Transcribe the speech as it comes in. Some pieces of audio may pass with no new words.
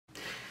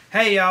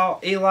Hey y'all,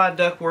 Eli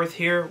Duckworth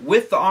here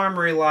with the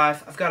Armory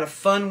Life. I've got a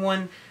fun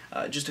one,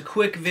 just a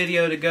quick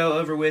video to go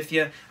over with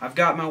you. I've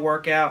got my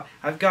workout,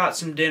 I've got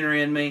some dinner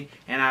in me,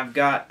 and I've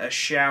got a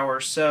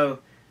shower. So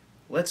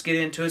let's get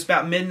into it. It's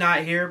about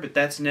midnight here, but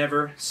that's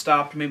never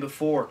stopped me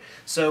before.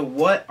 So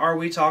what are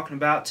we talking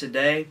about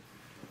today?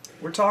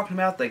 We're talking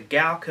about the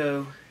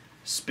Galco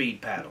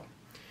Speed Paddle.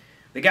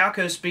 The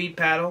Galco Speed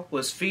Paddle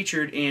was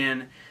featured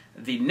in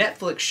the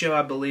Netflix show,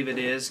 I believe it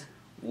is,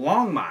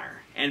 Longmire.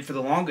 And for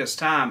the longest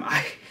time,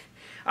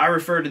 I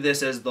referred to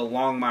this as the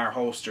Longmire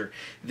holster.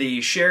 The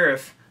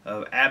sheriff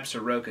of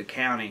Absaroka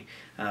County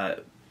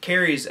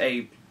carries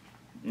a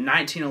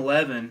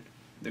 1911,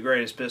 the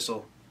greatest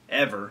pistol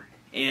ever,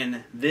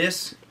 in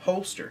this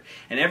holster.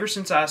 And ever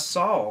since I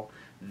saw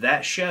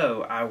that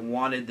show, I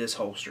wanted this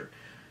holster.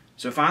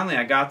 So finally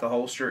I got the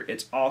holster.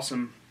 It's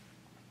awesome.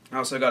 I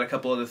also got a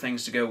couple other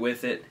things to go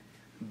with it.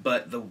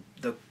 But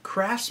the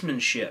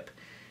craftsmanship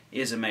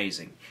is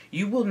amazing.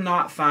 You will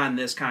not find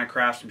this kind of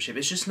craftsmanship.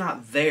 It's just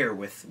not there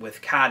with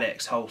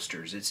Kydex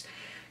holsters.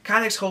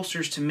 Kydex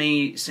holsters to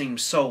me seem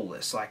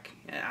soulless. Like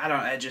I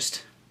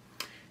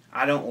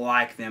don't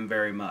like them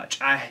very much.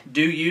 I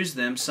do use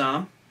them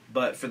some,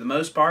 but for the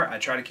most part I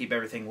try to keep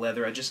everything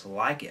leather. I just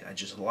like it. I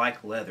just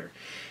like leather.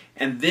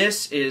 And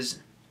this is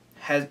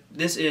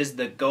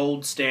the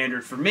gold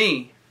standard for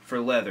me for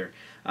leather.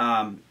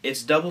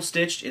 It's double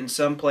stitched in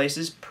some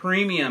places,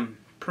 premium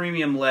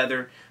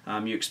leather.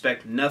 You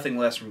expect nothing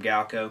less from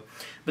Galco.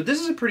 But this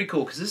is pretty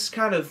cool because this is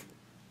kind of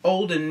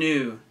old and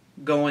new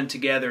going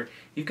together.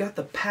 You've got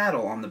the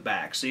paddle on the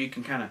back, so you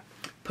can kind of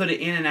put it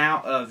in and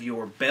out of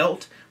your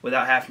belt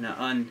without having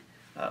to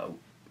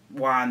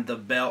unwind the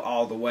belt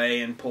all the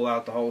way and pull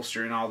out the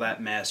holster and all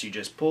that mess. You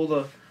just pull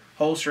the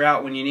holster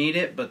out when you need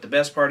it, but the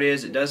best part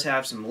is it does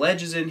have some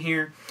ledges in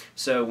here,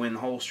 so when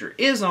the holster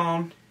is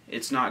on,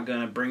 it's not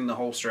going to bring the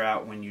holster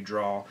out when you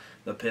draw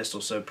the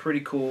pistol. So pretty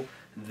cool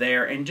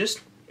there, and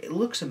just it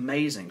looks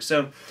amazing.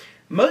 So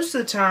most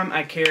of the time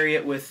I carry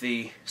it with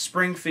the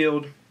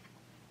Springfield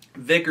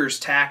Vickers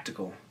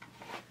Tactical.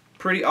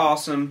 Pretty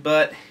awesome,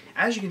 but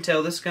as you can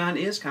tell, this gun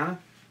is kind of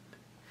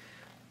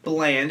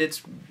bland.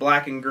 It's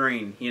black and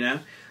green, you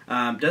know.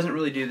 Doesn't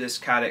really do this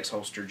Kydex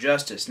holster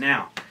justice.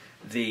 Now,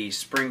 the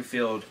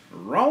Springfield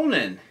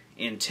Ronin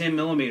in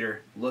 10mm,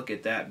 look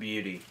at that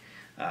beauty.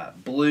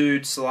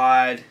 Blued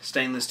slide,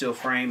 stainless steel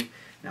frame.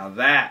 Now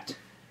that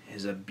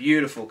is a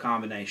beautiful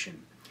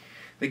combination.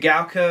 The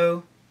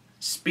Galco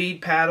Speed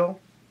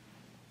Paddle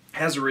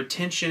has a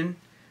retention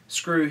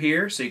screw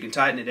here, so you can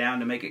tighten it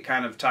down to make it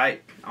kind of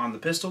tight on the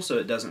pistol so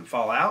it doesn't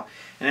fall out.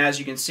 And as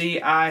you can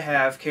see, I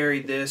have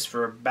carried this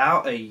for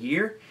about a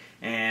year,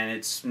 and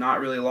it's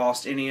not really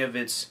lost any of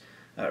its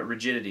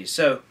rigidity.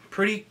 So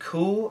pretty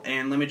cool,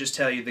 and let me just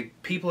tell you, the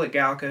people at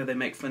Galco, they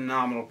make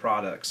phenomenal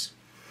products.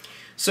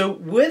 So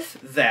with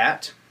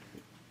that,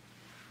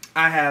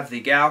 I have the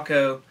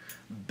Galco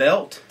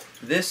belt.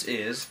 This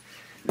is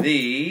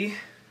the,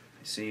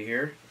 see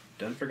here,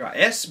 done forgot,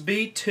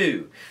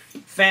 SB2.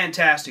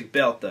 Fantastic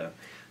belt though.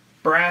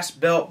 Brass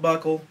belt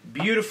buckle,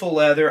 beautiful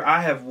leather.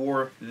 I have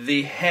wore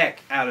the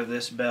heck out of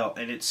this belt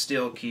and it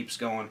still keeps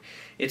going.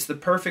 It's the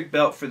perfect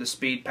belt for the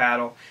speed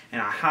paddle,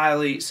 and I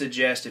highly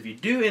suggest if you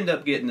do end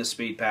up getting the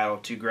speed paddle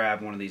to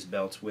grab one of these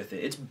belts with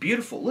it. It's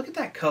beautiful. Look at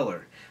that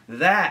color.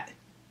 That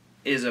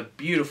is a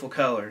beautiful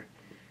color.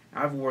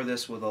 I've wore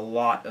this with a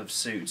lot of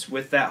suits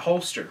with that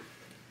holster.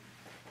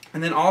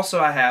 And then also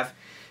I have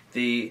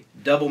the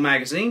double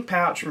magazine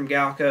pouch from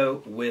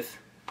Galco with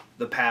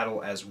the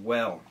paddle as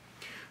well.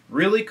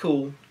 Really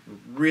cool,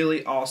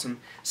 really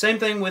awesome. Same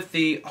thing with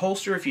the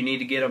holster. If you need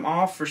to get them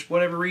off for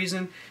whatever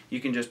reason,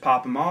 you can just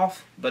pop them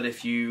off. But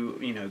if you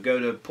go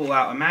to pull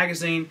out a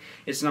magazine,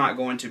 it's not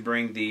going to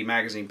bring the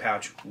magazine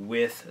pouch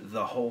with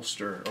the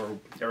holster,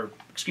 or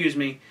excuse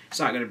me, it's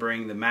not going to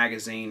bring the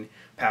magazine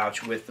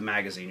pouch with the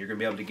magazine. You're going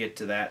to be able to get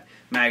to that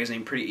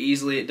magazine pretty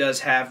easily. It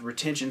does have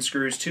retention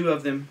screws, 2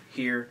 of them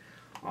here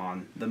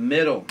on the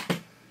middle.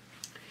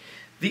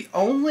 The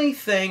only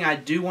thing I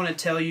do want to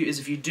tell you is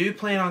if you do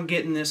plan on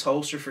getting this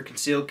holster for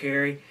concealed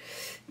carry,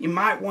 you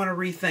might want to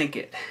rethink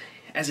it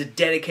as a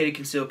dedicated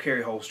concealed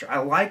carry holster. I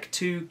like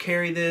to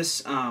carry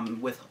this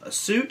with a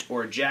suit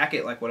or a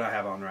jacket like what I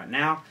have on right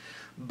now,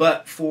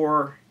 but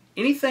for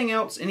anything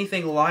else,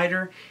 anything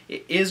lighter,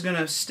 it is going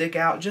to stick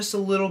out just a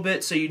little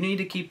bit, so you need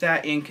to keep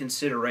that in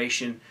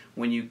consideration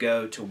when you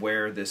go to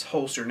wear this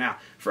holster. Now,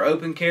 for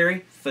open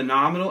carry,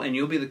 phenomenal, and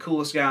you'll be the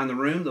coolest guy in the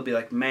room. They'll be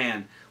like,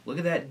 man, look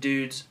at that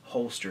dude's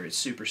holster. It's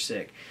super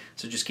sick.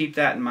 So just keep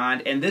that in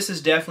mind. And this is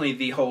definitely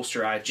the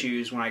holster I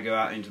choose when I go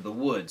out into the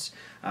woods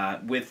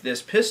with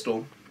this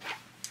pistol,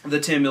 the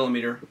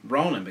 10mm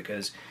Ronin,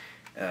 because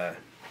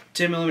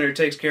 10mm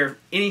takes care of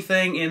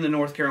anything in the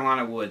North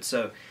Carolina woods.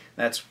 So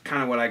that's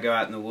kind of what I go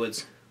out in the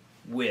woods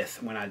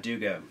with when I do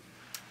go.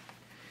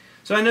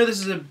 So I know this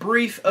is a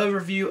brief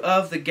overview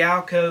of the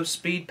Galco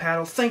Speed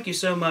Paddle. Thank you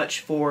so much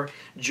for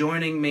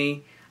joining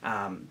me.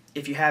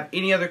 If you have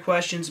any other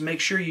questions, make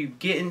sure you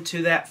get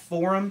into that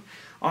forum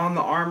on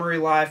the Armory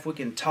Life. We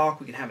can talk,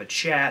 we can have a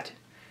chat,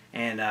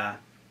 and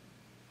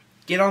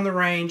Get on the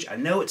range. I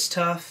know it's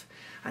tough.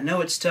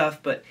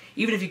 But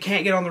even if you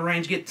can't get on the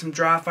range, get some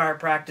dry fire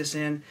practice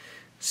in.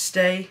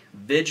 Stay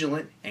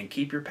vigilant and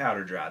keep your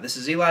powder dry. This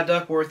is Eli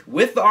Duckworth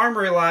with the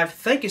Armory Life.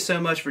 Thank you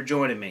so much for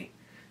joining me,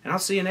 and I'll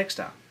see you next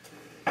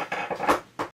time.